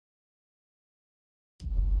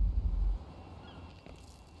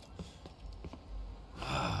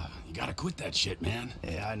Gotta quit that shit, man.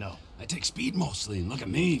 Yeah, I know. I take speed mostly, and look at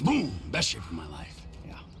me. Boom! Best shape of my life.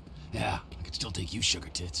 Yeah. Yeah, I could still take you, sugar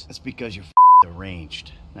tits. That's because you're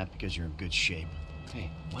deranged, not because you're in good shape. Hey,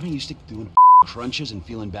 why don't you stick to doing crunches and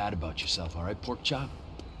feeling bad about yourself, all right, pork chop?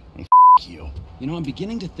 Hey, you. You know, I'm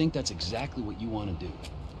beginning to think that's exactly what you want to do.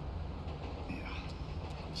 Yeah.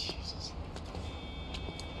 Jesus.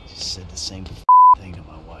 Just said the same thing to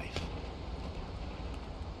my wife.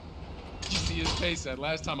 Did you see his face that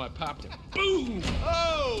last time I popped him? Boom!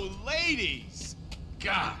 Oh, ladies!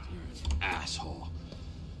 God, you're an asshole.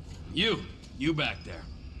 You back there.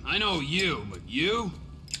 I know you, but you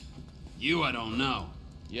I don't know.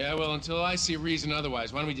 Yeah, well, until I see reason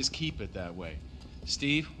otherwise, why don't we just keep it that way?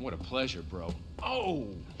 Steve, what a pleasure, bro. Oh!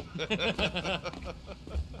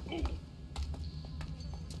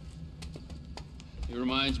 He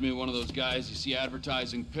reminds me of one of those guys you see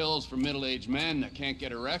advertising pills for middle-aged men that can't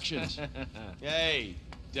get erections. Hey,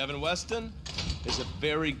 Devin Weston is a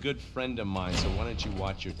very good friend of mine, so why don't you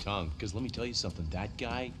watch your tongue? Because let me tell you something, that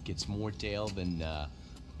guy gets more tail than, than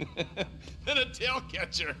a tail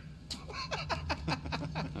catcher. I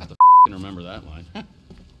have to remember that line.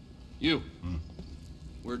 You,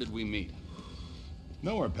 where did we meet?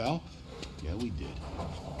 Nowhere, pal. Yeah, we did.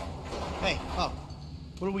 Hey, oh,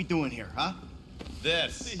 what are we doing here, huh?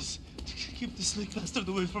 This. Please, keep the sleep bastard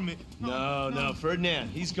away from me. No, Ferdinand,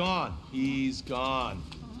 he's gone. He's gone.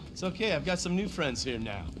 It's okay, I've got some new friends here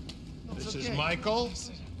now. This is Michael,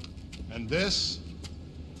 and this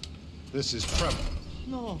is Trevor.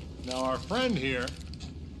 No. Now, our friend here,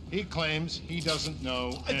 he claims he doesn't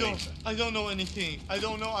know anything. I don't know anything. I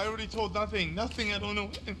don't know. I already told nothing. Nothing. I don't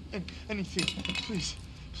know anything. Please,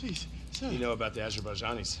 sir. You know about the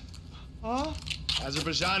Azerbaijanis. Huh?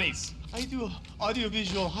 Azerbaijanis. I do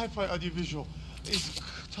audiovisual, hi-fi audiovisual. It's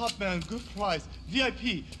top man, good price, VIP.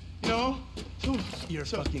 You know? You're a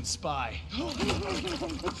fucking spy.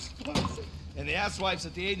 And the asswipes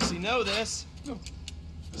at the agency know this. No.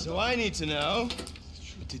 So I need to know,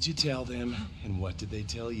 what did you tell them, and what did they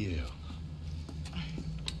tell you?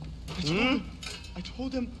 I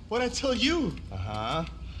told them what I tell you. Uh-huh.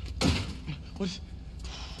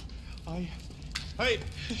 Hey,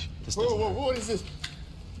 This whoa, doesn't whoa, hurt. what is this?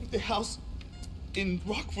 The house in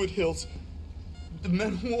Rockford Hills. The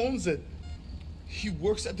man who owns it. He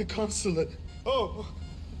works at the consulate. Oh,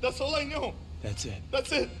 that's all I know. That's it.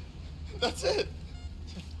 That's it.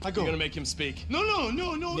 I go. You're gonna make him speak. No.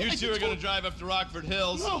 You I two just are gonna told- drive up to Rockford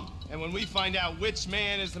Hills. No. And when we find out which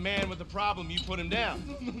man is the man with the problem, you put him down.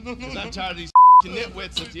 No. Because I'm tired of these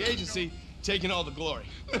nitwits at the agency taking all the glory.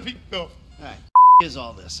 Let me go. All right, is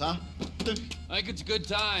all this, huh? I think it's a good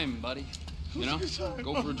time, buddy. You know?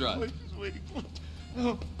 Go for a drive. Just waiting for.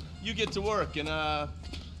 No. You get to work, and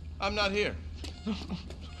I'm not here.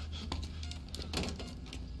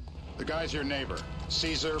 The guy's your neighbor.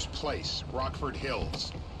 Caesar's Place, Rockford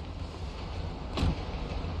Hills.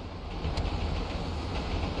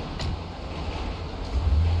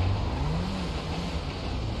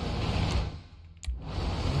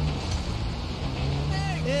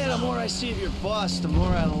 Yeah, the more I see of your boss, the more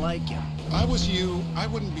I like him. If I was you, I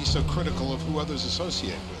wouldn't be so critical of who others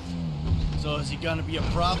associate with. So is he gonna be a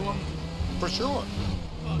problem? For sure.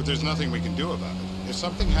 But there's nothing we can do about it. If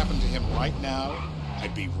something happened to him right now,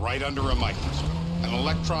 I'd be right under a microscope. An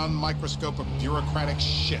electron microscope of bureaucratic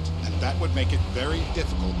shit. And that would make it very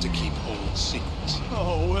difficult to keep old secrets.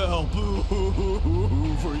 Oh, well,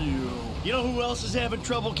 boo-hoo-hoo for you. You know who else is having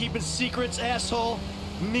trouble keeping secrets, asshole?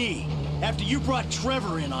 Me. After you brought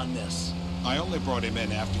Trevor in on this. I only brought him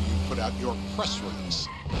in after you put out your press release.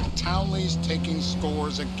 Townley's taking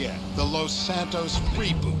scores again. The Los Santos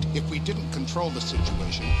reboot. If we didn't control the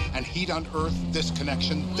situation and he'd unearthed this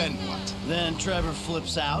connection, then what? Then Trevor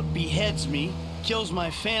flips out, beheads me, kills my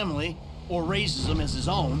family, or raises them as his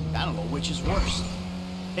own. I don't know which is worse.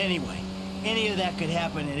 Anyway, any of that could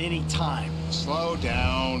happen at any time. Slow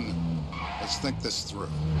down. Let's think this through.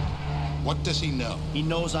 What does he know? He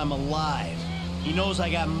knows I'm alive. He knows I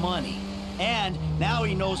got money. And now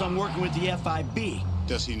he knows I'm working with the FIB.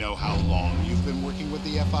 Does he know how long you've been working with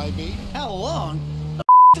the FIB? How long? The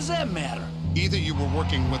does that matter? Either you were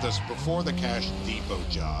working with us before the Cash Depot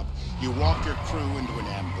job, you walked your crew into an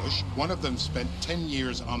ambush, one of them spent 10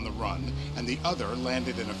 years on the run, and the other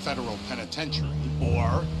landed in a federal penitentiary.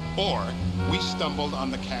 Or we stumbled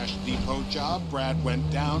on the Cash Depot job, Brad went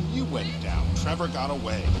down, you went down, Trevor got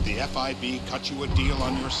away, the FIB cut you a deal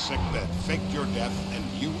on your sickbed, faked your death, and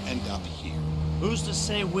you end up here. Who's to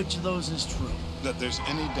say which of those is true? That there's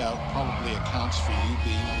any doubt probably accounts for you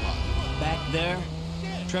being alive. Back there,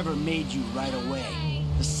 Trevor made you right away.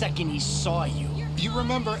 The second he saw you. You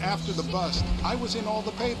remember after the bust, I was in all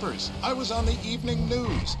the papers. I was on the evening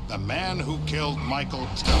news. The man who killed Michael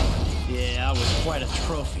Teller. Yeah, I was quite a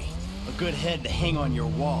trophy. A good head to hang on your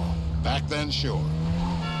wall. Back then, sure.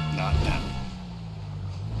 Not now.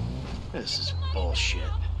 This is bullshit.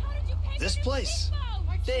 This place?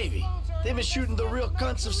 Davey, they've been shooting the real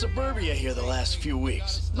cunts of suburbia here the last few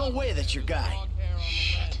weeks. No way that's your guy.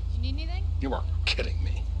 Shit. You need anything? You are kidding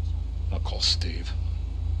me. I'll call Steve.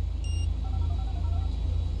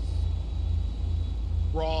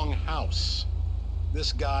 Wrong house.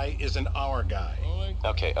 This guy isn't our guy.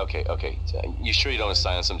 Okay. You sure you don't want to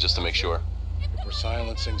silence him just to make sure? If we're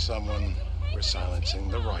silencing someone, we're silencing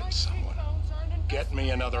the right someone. Get me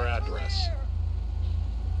another address.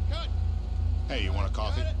 Hey, you want a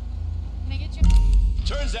coffee? Can I get you?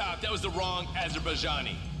 Turns out that was the wrong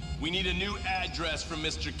Azerbaijani. We need a new address from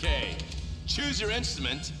Mr. K. Choose your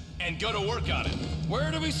instrument and go to work on it.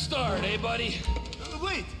 Where do we start, eh, buddy?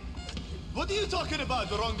 Wait! What are you talking about,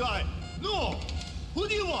 the wrong guy? No! Who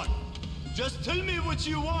do you want? Just tell me what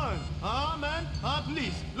you want. Huh, man? Huh,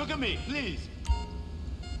 please. Look at me, please.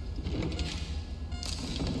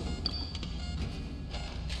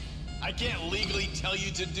 I can't legally tell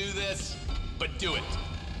you to do this, but do it.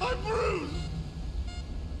 I'm Bruce!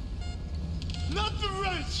 Not the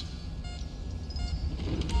rich!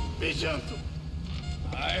 Be gentle.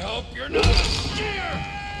 I hope you're not scared!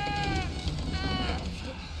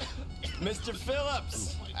 Mr.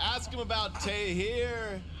 Phillips, ask him about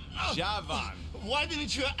Tahir Javan. Why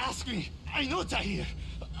didn't you ask me? I know Tahir.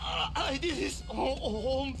 I did his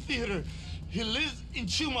home theater. He lives in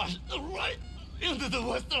Chumash, right into the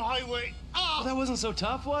Western Highway. Well, that wasn't so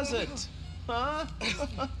tough, was it? Huh?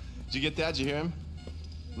 Did you get that? Did you hear him?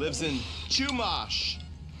 Lives in Chumash,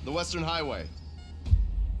 the Western Highway.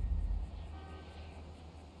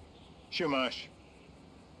 Shumash,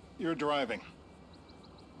 you're driving.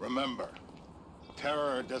 Remember,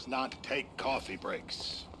 terror does not take coffee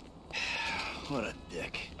breaks. What a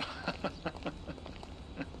dick.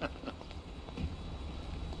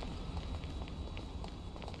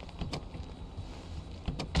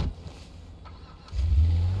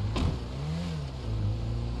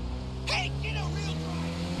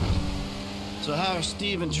 So how are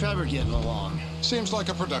Steve and Trevor getting along? Seems like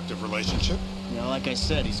a productive relationship. You know, like I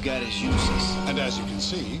said, he's got his uses. And as you can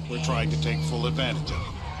see, we're trying to take full advantage of it.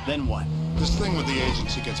 Then what? This thing with the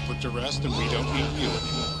agency gets put to rest and we don't need you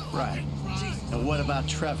anymore. Right. And what about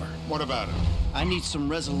Trevor? What about him? I need some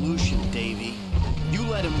resolution, Davey. You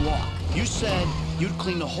let him walk. You said you'd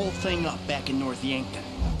clean the whole thing up back in North Yankton.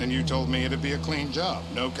 And you told me it'd be a clean job,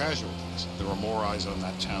 no casualties. There were more eyes on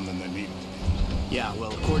that town than there needed to be. Yeah,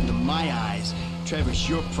 well, according to my eyes, Trevor's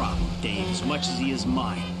your problem, Dave, as much as he is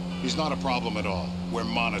mine. He's not a problem at all. We're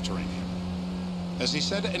monitoring him. Has he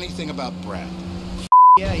said anything about Brad?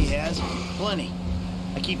 Yeah, he has. Plenty.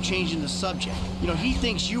 I keep changing the subject. You know, he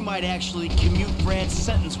thinks you might actually commute Brad's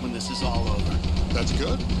sentence when this is all over. That's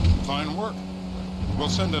good. Fine work. We'll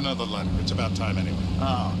send another letter. It's about time anyway.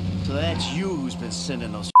 Oh, so that's you who's been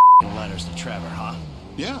sending those letters to Trevor, huh?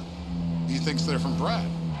 Yeah. He thinks they're from Brad,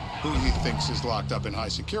 who he thinks is locked up in high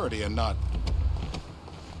security and not...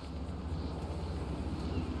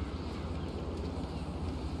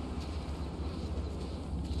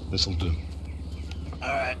 This'll do. All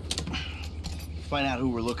right. Find out who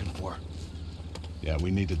we're looking for. Yeah, we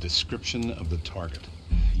need a description of the target.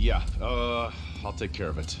 Yeah, I'll take care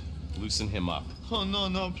of it. Loosen him up. Oh,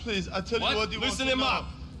 no, please. I tell What? you what you Loosen want him to up.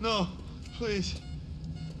 know. No, please.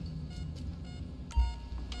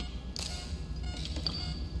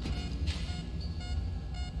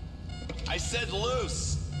 I said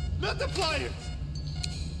loose. Not the pliers.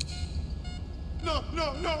 No.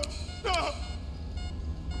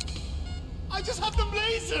 I just have the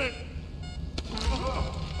blazer.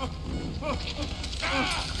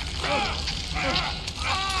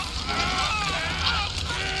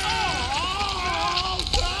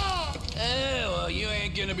 Well, you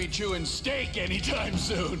ain't gonna be chewing steak anytime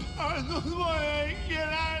soon. I just want to get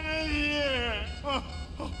out of here.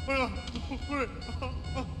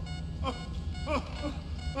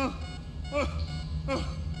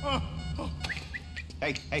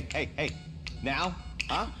 Hey. Now?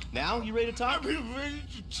 Huh? Now? You ready to talk? I've been ready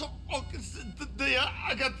to talk since the day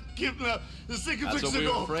I got kidnapped 6 weeks ago. That's what we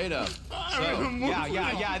were afraid of. So,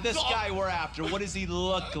 yeah, this guy we're after, what does he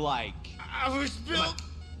look like? I was built,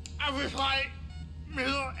 I was height,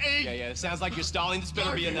 middle age. Yeah, it sounds like you're stalling. This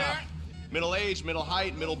better be enough. Middle age, middle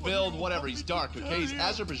height, middle build, whatever. He's dark, okay? He's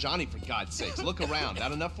Azerbaijani, for God's sakes. Look around.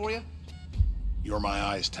 That enough for you? You're my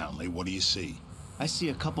eyes, Townley. What do you see? I see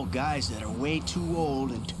a couple guys that are way too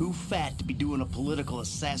old and too fat to be doing a political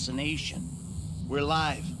assassination. We're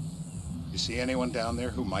live. You see anyone down there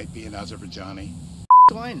who might be an Azerbaijani?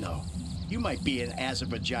 Do I know? You might be an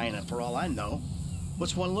Azerbaijani for all I know.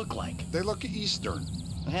 What's one look like? They look Eastern.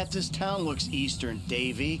 Half this town looks Eastern,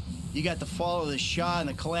 Davy. You got the fall of the Shah and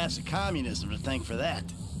the collapse of communism to thank for that.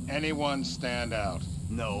 Anyone stand out?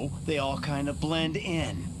 No, they all kind of blend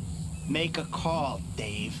in. Make a call,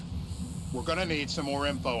 Dave. We're gonna need some more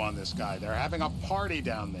info on this guy. They're having a party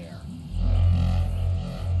down there.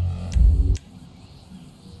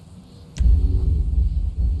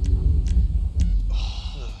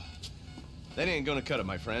 That ain't gonna cut it,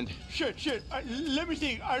 my friend. Shit. Let me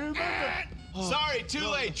think. I remember. Sorry, too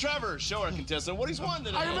late. Trevor, show our contestant what he's won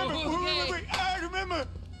today. I remember. I remember.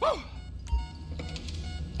 Woo!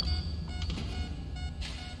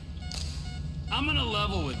 I'm gonna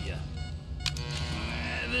level with you.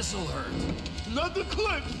 This'll hurt. Not the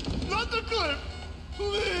clip.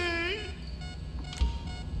 Please.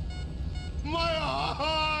 My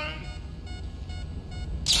heart.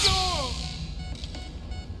 No.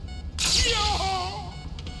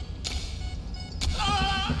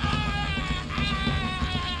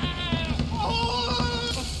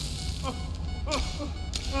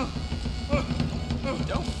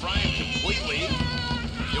 Don't fry him completely.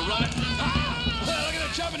 You'll run it. Look at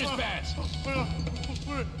the chub in his pants.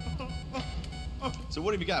 So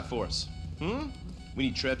what have you got for us? We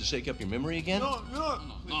need Trev to shake up your memory again? No.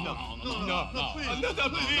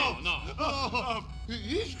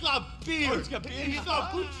 He's got beard. Oh, he's got beard? He's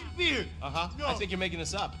got Gucci beard. Uh-huh. No. I think you're making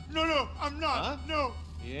this up. No, I'm not. Huh? No.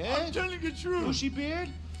 Yeah? I'm telling the truth. Bushy beard?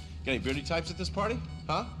 Got any beardy types at this party?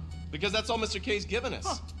 Huh? Because that's all Mr. K's given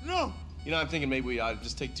us. No. You know, I'm thinking maybe we ought to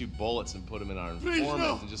just take 2 bullets and put them in our Please, informants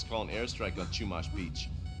no. and just call an airstrike on Chumash Beach.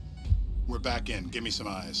 We're back in. Give me some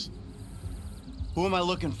eyes. Who am I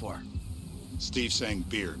looking for? Steve saying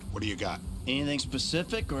beard. What do you got? Anything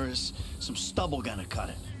specific, or is some stubble gonna cut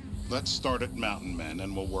it? Let's start at Mountain Men,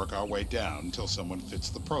 and we'll work our way down until someone fits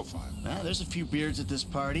the profile. There's a few beards at this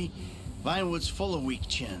party. Vinewood's full of weak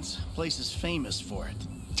chins. Place is famous for it.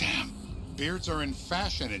 Damn. Beards are in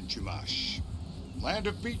fashion in Chumash. Land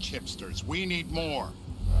of beach hipsters. We need more.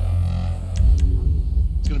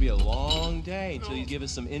 It's gonna be a long day until you give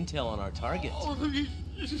us some intel on our target. Oh,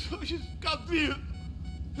 he's got beard.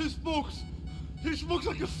 He smokes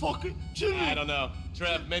like a fucking chimney. I don't know.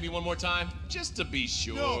 Trev, maybe one more time? Just to be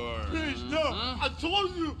sure. No, please, no. I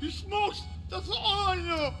told you, he smokes. That's all I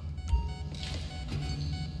know.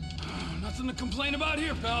 Nothing to complain about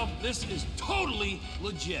here, pal. This is totally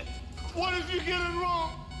legit. What if you get it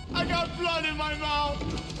wrong? I got blood in my mouth.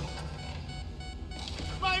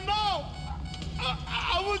 My mouth!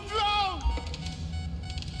 I would drown!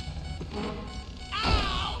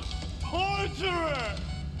 Ow! Torturer!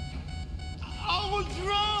 I would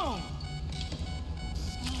drown!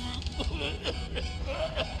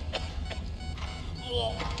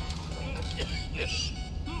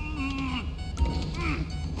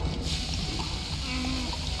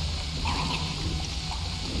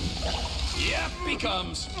 Yep, he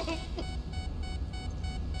comes.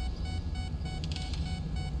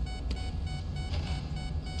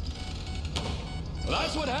 Well,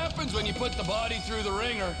 that's what happens when you put the body through the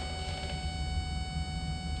ringer.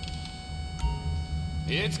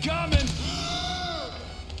 It's coming.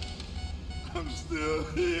 I'm still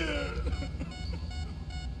here.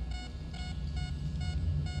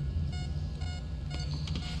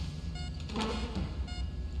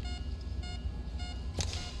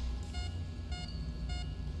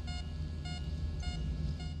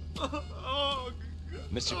 Oh,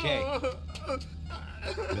 Mr. K.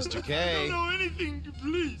 Mr. K. I don't know anything,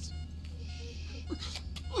 please.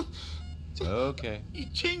 It's okay. He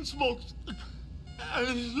chain smokes. And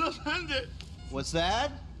he's left-handed. What's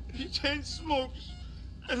that? He chain smokes.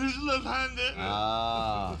 And he's left-handed.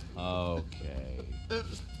 Ah, okay.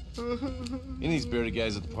 Any of these bearded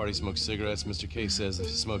guys at the party smoke cigarettes? Mr. K says he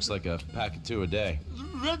smokes like a pack of 2 a day.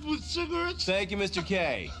 Redwood cigarettes? Thank you, Mr.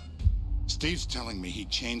 K. Steve's telling me he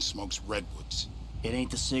chain smokes redwoods. It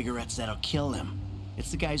ain't the cigarettes that'll kill him.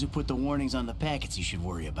 It's the guys who put the warnings on the packets you should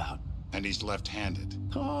worry about. And he's left-handed.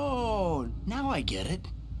 Oh, now I get it.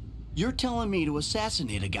 You're telling me to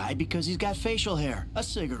assassinate a guy because he's got facial hair, a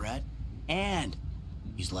cigarette, and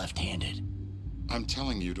he's left-handed. I'm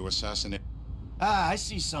telling you to assassinate... Ah, I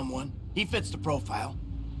see someone. He fits the profile.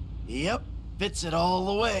 Yep, fits it all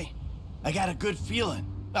the way. I got a good feeling.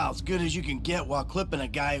 Well, as good as you can get while clipping a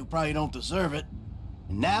guy who probably don't deserve it.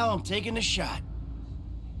 And now I'm taking a shot.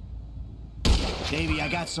 Davey, I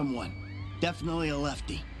got someone. Definitely a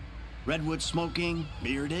lefty. Redwood smoking,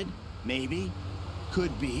 bearded, maybe,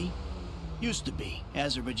 could be, used to be,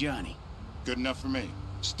 Azerbaijani. Good enough for me.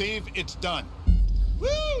 Steve, it's done.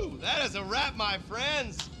 Woo! That is a wrap, my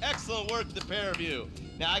friends. Excellent work, the pair of you.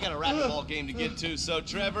 Now, I got a racquetball game to get to, so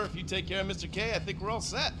Trevor, if you take care of Mr. K, I think we're all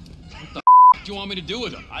set. What the do you want me to do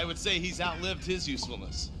with him? I would say he's outlived his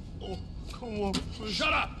usefulness. Oh, come on, please.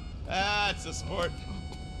 Shut up! That's a sport.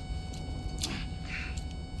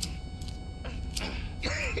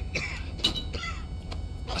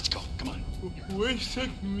 Let's go, come on. Where's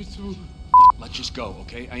taking me to? Let's just go,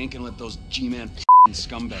 okay? I ain't gonna let those G-Man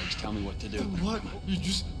scumbags tell me what to do. What? You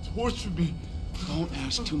just tortured me. Don't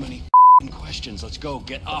ask too many questions. Let's go,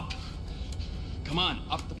 get up. Come on,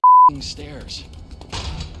 up the stairs.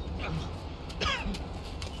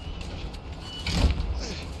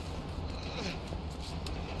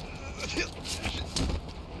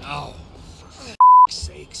 Oh, for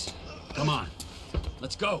sakes. Come on,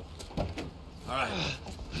 let's go. All right,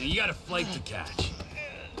 now you got a flight to catch,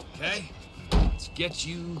 okay? Let's get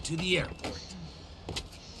you to the airport.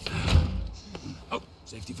 Oh,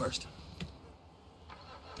 safety first.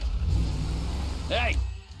 Hey!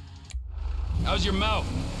 How's your mouth?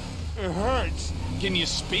 It hurts. Can you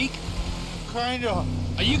speak? Kinda.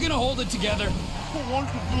 Are you gonna hold it together? I want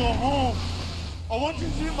to go home. I want to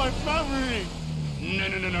see my family.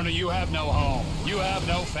 No, you have no home. You have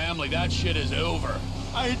no family. That shit is over.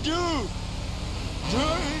 I do.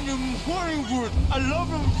 They're in the morning wood. I love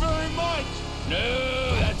them very much.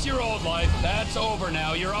 No, that's your old life. That's over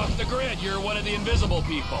now. You're off the grid. You're one of the invisible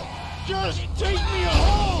people. Just take me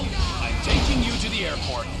home. I'm taking you to the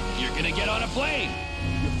airport. You're gonna get on a plane.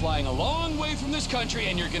 You're flying a long way from this country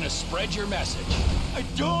and you're gonna spread your message. I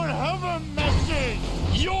don't have a message.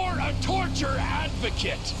 You're a torture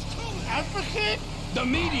advocate. Advocate? The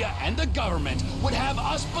media and the government would have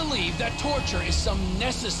us believe that torture is some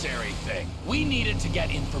necessary thing. We needed to get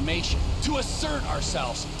information, to assert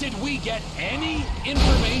ourselves. Did we get any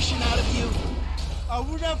information out of you? I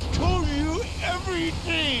would have told you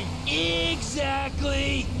everything.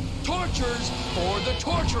 Exactly. Torture's for the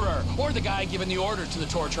torturer, or the guy giving the order to the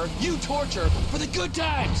torturer. You torture for the good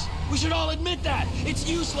times. We should all admit that. It's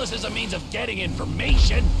useless as a means of getting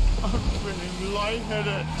information. I'm feeling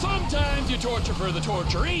lightheaded. Sometimes you torture for the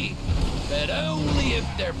torturee, but only if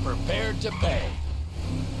they're prepared to pay.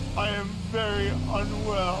 I am very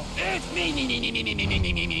unwell. It's me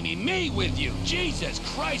with you. Jesus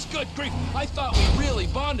Christ, good grief. I thought we really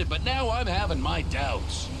bonded, but now I'm having my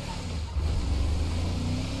doubts.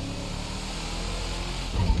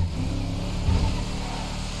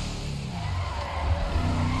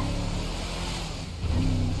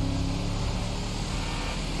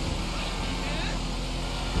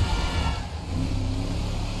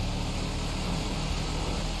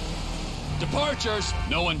 Departures.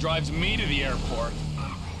 No one drives me to the airport.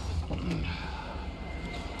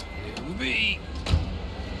 It'll be...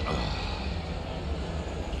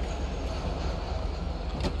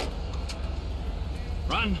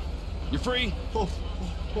 Run. You're free. Oh,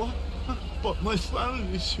 what? But my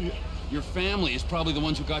family's here. Your family is probably the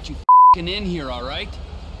ones who got you in here, all right?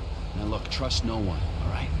 Now look, trust no one, all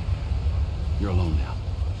right? You're alone now.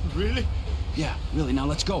 Really? Yeah, really. Now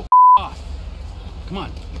let's go. Off. Come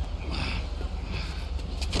on.